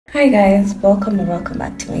Hi guys, welcome or welcome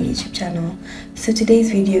back to my YouTube channel. So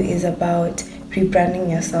today's video is about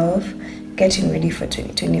rebranding yourself, getting ready for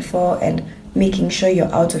 2024 and making sure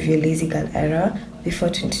you're out of your lazy girl era before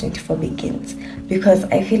 2024 begins. Because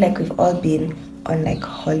I feel like we've all been on like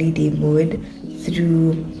holiday mode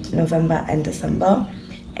through November and December,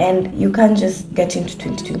 and you can't just get into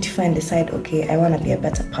 2024 and decide, okay, I want to be a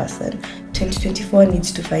better person. 2024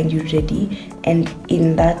 needs to find you ready and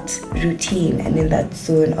in that routine and in that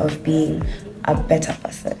zone of being a better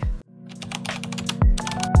person.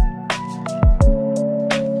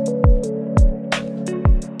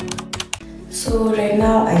 So right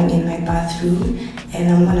now I'm in my bathroom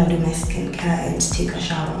and I'm gonna do my skincare and take a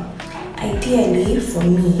shower. Ideally for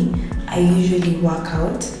me, I usually work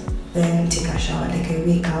out, then take a shower. Like I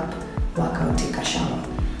wake up, work out, take a shower.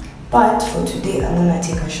 But for today, I'm gonna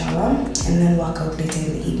take a shower and then work out later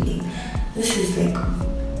in the evening. This is like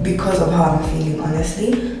because of how I'm feeling,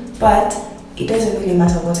 honestly. But it doesn't really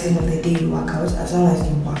matter what time of the day you work out, as long as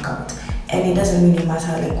you work out. And it doesn't really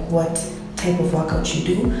matter like what type of workout you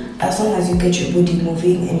do, as long as you get your body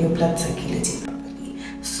moving and your blood circulating properly.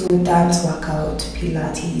 So dance workout,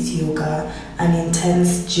 Pilates, yoga, an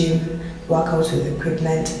intense gym workout with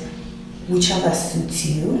equipment, whichever suits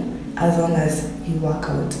you, as long as you work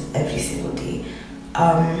out every single day.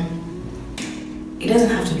 It doesn't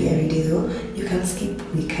have to be every day though. You can skip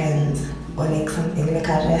weekends or like something like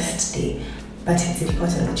a rest day, but it's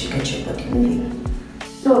important that you get your body moving.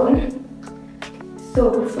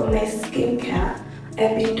 So for my skincare,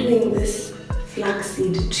 I've been doing this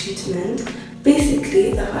flaxseed treatment.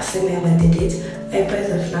 Basically, the first time I ever did it, I put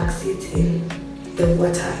the flaxseed in the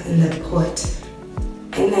water in the pot.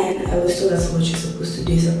 And then I was told that's what you're supposed to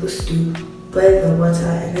do. You're supposed to boil the water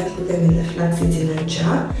and then put them in the flax seeds in a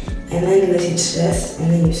jar and then let it rest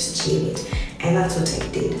and then you strain it. And that's what I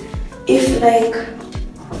did. If like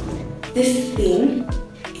this thing,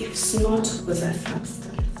 if snot was a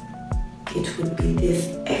substance, it would be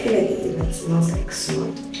this. I feel like it even smells like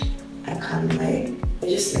snot. I can't lie. I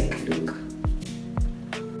just like look.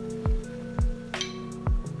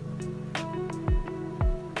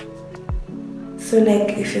 So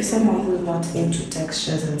like if you're someone who's not into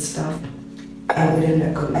textures and stuff, I wouldn't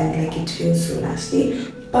recommend. Like it feels so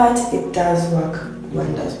nasty, but it does work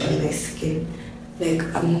wonders on my skin. Like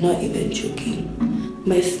I'm not even joking.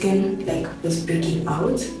 My skin like was breaking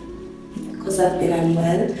out because I've been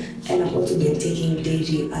unwell and I've also been taking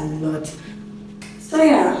dairy a lot. So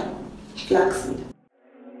yeah, flaxseed.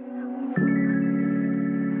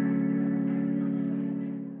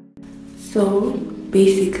 So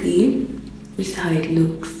basically, this is how it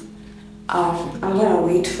looks. I'm gonna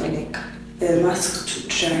wait for like the mask to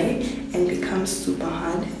dry and become super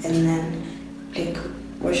hard and then like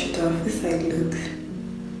wash it off. This is how it looks.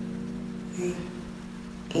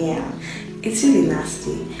 Yeah, it's really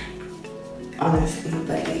nasty, honestly,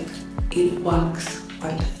 but like it works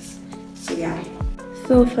wonders. So yeah.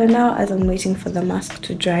 So for now, as I'm waiting for the mask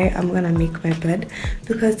to dry, I'm gonna make my bed,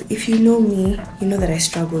 because if you know me, you know that I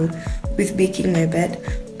struggle with making my bed.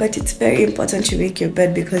 But it's very important to make your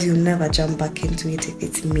bed because you'll never jump back into it if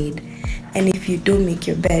it's made. And if you don't make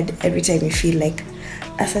your bed, every time you feel like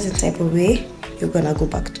a certain type of way, you're gonna go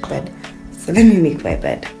back to bed. So let me make my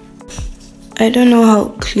bed. I don't know how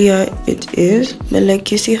clear it is, but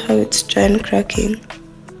like you see how it's dry and cracking.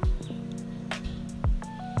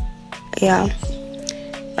 Yeah,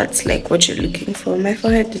 that's like what you're looking for. My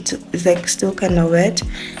forehead is like still kind of wet,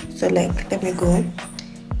 so like let me go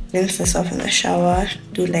rinse this off in the shower,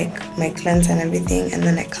 do like my cleanse and everything, and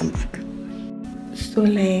then I come back. So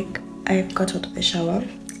like I got out of the shower,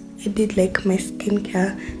 I did like my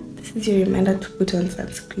skincare. This is your reminder to put on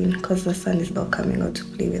sunscreen because the sun is not coming out to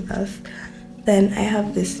play with us. Then I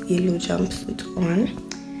have this yellow jumpsuit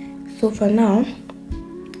on. So for now,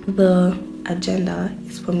 the agenda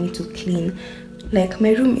is for me to clean. Like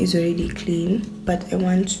my room is already clean, but I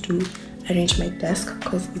want to arrange my desk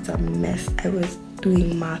because it's a mess. I was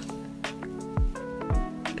doing math,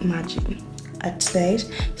 imagine, at night,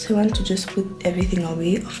 so I want to just put everything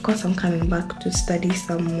away. Of course, I'm coming back to study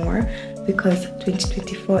some more because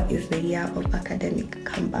 2024 is the year of academic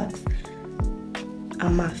comebacks, a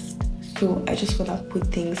must. So I just want to put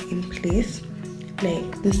things in place,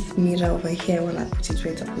 like this mirror over here. I want to put it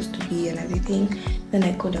where it's supposed to be and everything. Then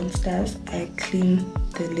I go downstairs, I clean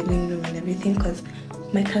the living room and everything because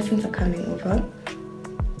my cousins are coming over,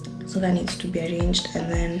 so that needs to be arranged, and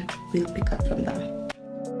then we'll pick up from there.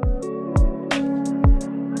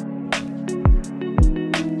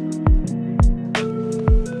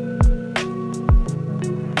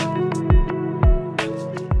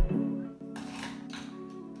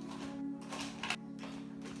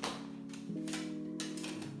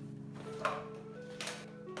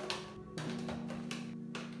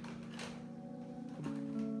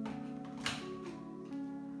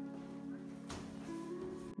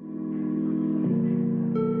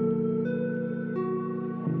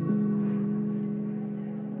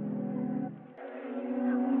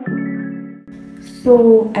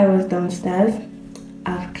 So I was downstairs,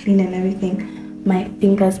 I've cleaned and everything. My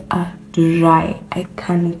fingers are dry. I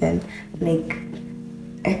can't even like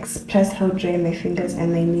express how dry my fingers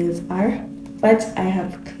and my nails are. But I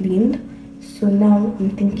have cleaned. So now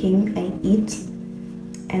I'm thinking I eat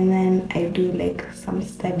and then I do like some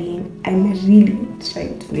studying. I'm really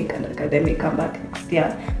trying to make an academic comeback next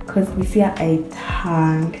year because this year I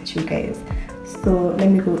tanked, you guys. So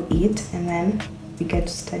let me go eat and then we get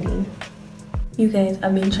to studying. You guys,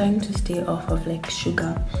 I've been trying to stay off of like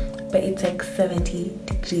sugar, but it's like 70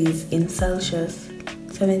 degrees in Celsius,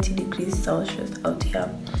 70 degrees Celsius out here.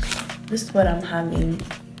 This is what I'm having.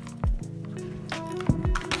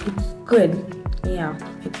 It's good, yeah,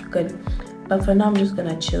 it's good. But for now, I'm just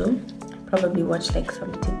gonna chill, probably watch like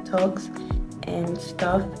some TikToks and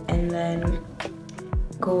stuff, and then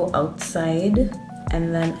go outside,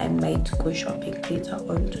 and then I might go shopping later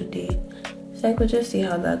on today. So I could just see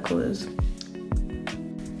how that goes.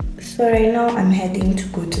 So right now I'm heading to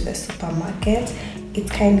go to the supermarket. It's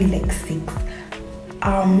kind of like 6.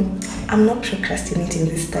 I'm not procrastinating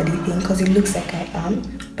this study thing because it looks like I am,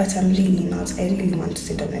 but I'm really not. I really want to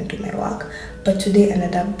sit down and do my work, but today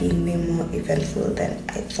ended up being way more eventful than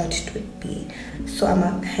I thought it would be. So I'm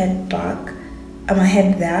gonna head back,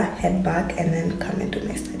 head back, and then come and do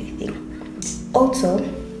my study thing. Also,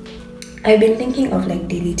 I've been thinking of like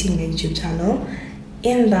deleting my YouTube channel,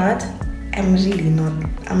 in that I'm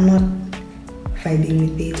not vibing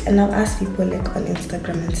with it, and I've asked people like on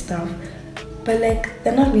Instagram and stuff, but like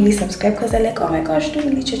they're not really subscribed because they're like, oh my gosh, don't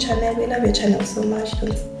delete your channel, we love your channel so much,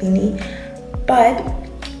 don't spinny. But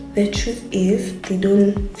the truth is they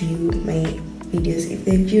don't view my videos. If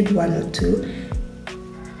they viewed 1 or 2,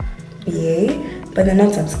 yay, but they're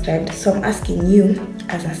not subscribed. So I'm asking you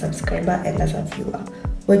as a subscriber and as a viewer,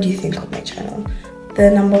 what do you think of my channel? The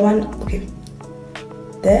number one, okay,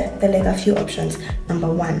 there are like a few options. Number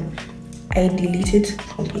 1, I delete it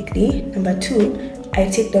completely. Number 2, I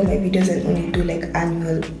take down my videos and only do like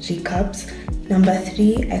annual recaps. Number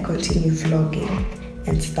 3, I continue vlogging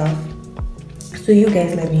and stuff. So you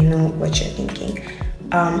guys let me know what you're thinking.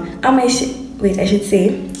 I should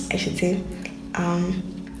say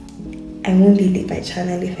I won't delete my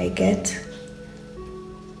channel if I get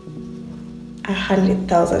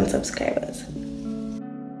 100,000 subscribers.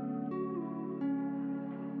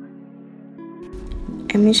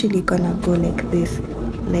 I'm usually gonna go like this,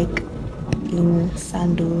 like in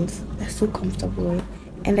sandals. They're so comfortable,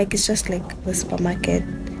 and like it's just like the supermarket.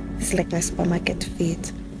 It's like my supermarket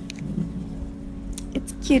fit.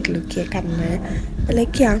 It's cute looking, I can't lie. But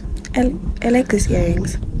like yeah, I like these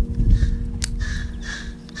earrings.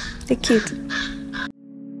 They're cute.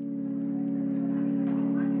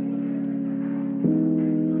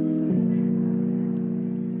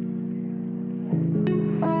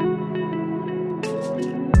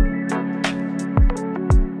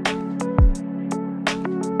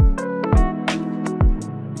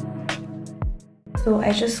 So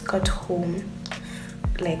I just got home,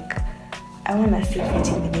 like I wanna say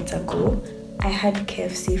 15 minutes ago. I had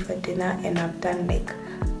KFC for dinner and I've done like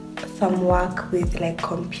some work with like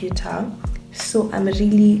computer. So I'm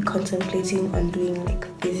really contemplating on doing like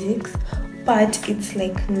physics, but it's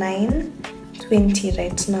like 9:20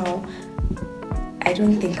 right now. I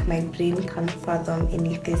don't think my brain can fathom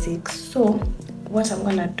any physics. So what I'm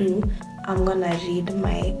gonna do, I'm gonna read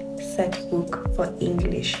my set book for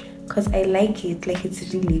English, because I like it, like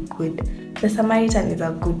it's really good. The Samaritan is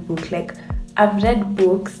a good book. Like I've read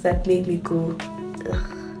books that made me go ugh.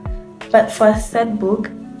 But for a set book,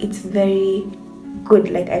 it's very good.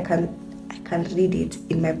 Like I can read it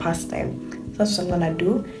in my pastime. So that's what I'm gonna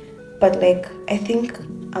do. But like I think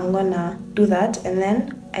I'm gonna do that, and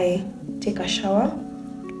then I take a shower,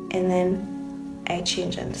 and then I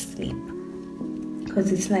change and sleep,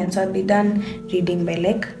 because it's 9. So I'll be done reading by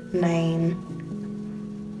like 9.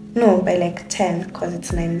 No, by like 10, because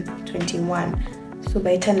it's 9:21. So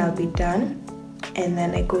by 10 I'll be done, and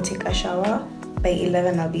then I go take a shower. By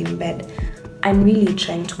 11 I'll be in bed. I'm really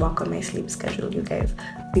trying to work on my sleep schedule, you guys,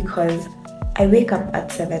 because I wake up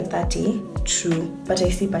at 7:30, true, but I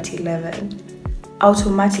sleep at 11.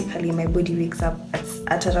 Automatically my body wakes up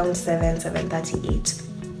at around 7:38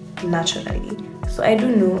 naturally. So I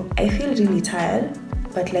don't know, I feel really tired,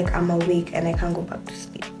 but like I'm awake and I can't go back to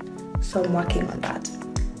sleep. So I'm working on that.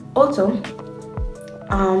 Also,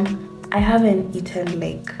 I haven't eaten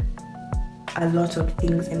like a lot of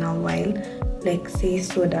things in a while, like say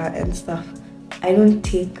soda and stuff. I don't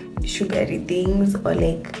take sugary things or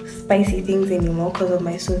like spicy things anymore because of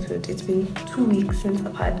my sore throat. It's been 2 weeks since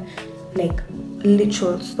I've had like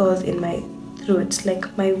literal sores in my throat.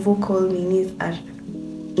 Like my vocal meanies are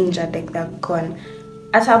injured, like they're gone.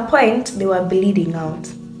 At a point, they were bleeding out,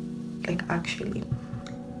 like actually.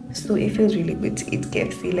 So it feels really good to eat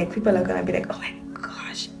KFC. Like people are gonna be like, oh my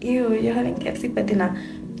gosh, ew, you're having KFC for dinner.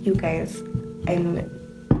 You guys,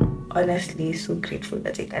 I'm honestly so grateful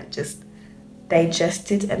that I can just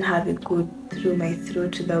digest it and have it go through my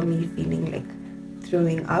throat without me feeling like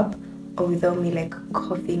throwing up, or without me like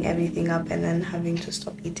coughing everything up and then having to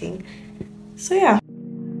stop eating. So yeah.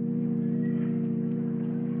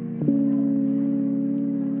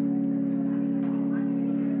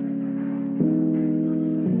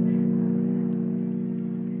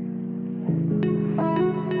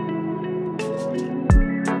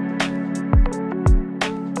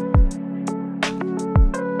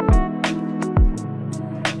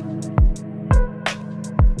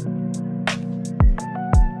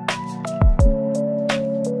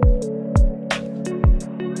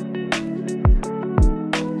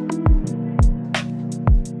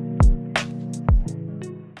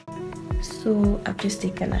 So I've just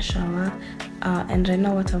taken a shower, and right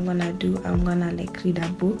now what I'm gonna do, I'm gonna like read a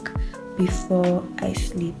book before I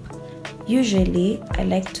sleep. Usually I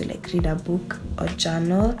like to like read a book or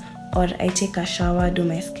journal, or I take a shower, do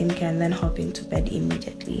my skincare, and then hop into bed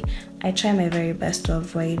immediately. I try my very best to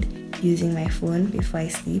avoid using my phone before I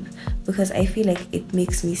sleep, because I feel like it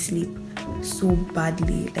makes me sleep so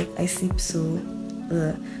badly. Like I sleep so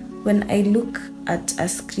when I look at a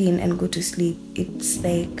screen and go to sleep, it's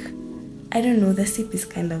like, I don't know, the sleep is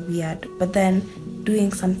kind of weird. But then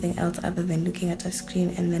doing something else other than looking at a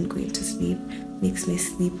screen and then going to sleep makes me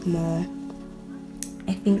sleep more,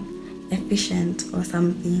 I think, efficient or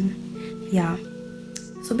something. Yeah.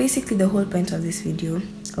 So basically the whole point of this video,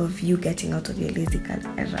 of you getting out of your lazy girl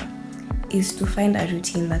era, is to find a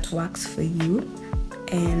routine that works for you,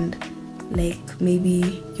 and like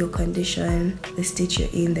maybe your condition, the state you're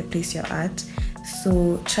in, the place you're at.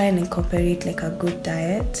 So try and incorporate like a good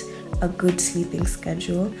diet, a good sleeping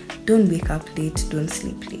schedule. Don't wake up late, don't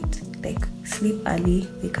sleep late. Like sleep early,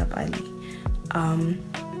 wake up early.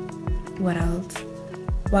 What else?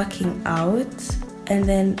 Working out, and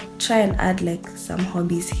then try and add like some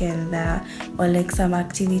hobbies here and there, or like some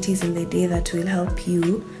activities in the day that will help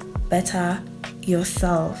you better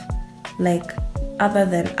yourself, like other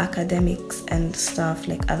than academics and stuff,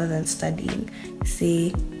 like other than studying.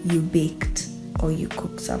 Say you baked or you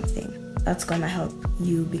cooked something, that's gonna help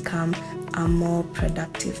you become a more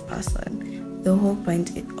productive person. The whole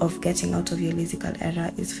point of getting out of your lazy girl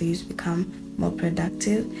era is for you to become more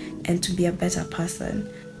productive and to be a better person.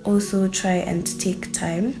 Also try and take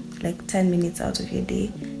time, like 10 minutes out of your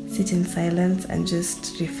day, sit in silence and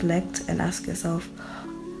just reflect and ask yourself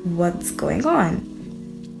what's going on.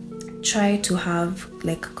 Try to have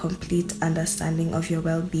like complete understanding of your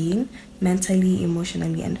well-being, mentally,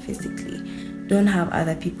 emotionally, and physically. Don't have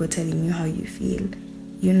other people telling you how you feel.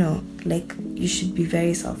 You know, like you should be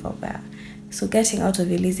very self-aware. So getting out of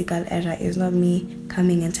your lazy girl era is not me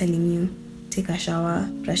coming and telling you take a shower,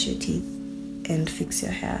 brush your teeth, and fix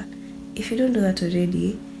your hair. If you don't do that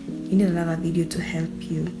already, you need another video to help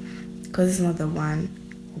you, because it's not the one.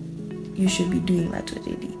 You should be doing that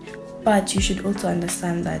already. But you should also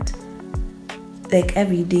understand that like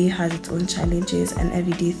every day has its own challenges and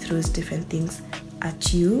every day throws different things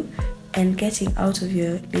at you, and getting out of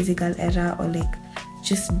your lazy girl era, or like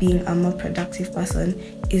just being a more productive person,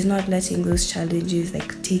 is not letting those challenges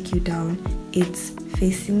like take you down. It's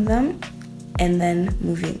facing them and then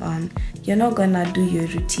moving on. You're not gonna do your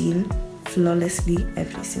routine flawlessly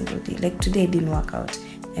every single day. Like today I didn't work out,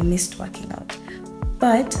 I missed working out,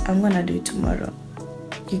 but I'm gonna do it tomorrow.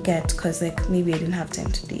 You get, because like maybe I didn't have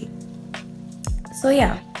time today. So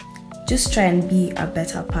yeah, just try and be a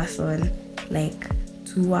better person, like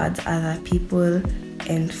towards other people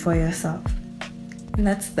and for yourself. And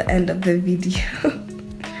that's the end of the video.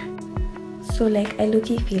 So like I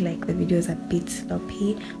low-key feel like the video is a bit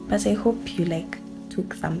sloppy, but I hope you like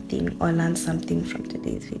took something or learned something from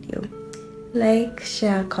today's video. Like,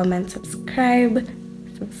 share, comment, subscribe,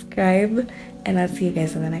 and I'll see you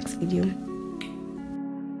guys in the next video.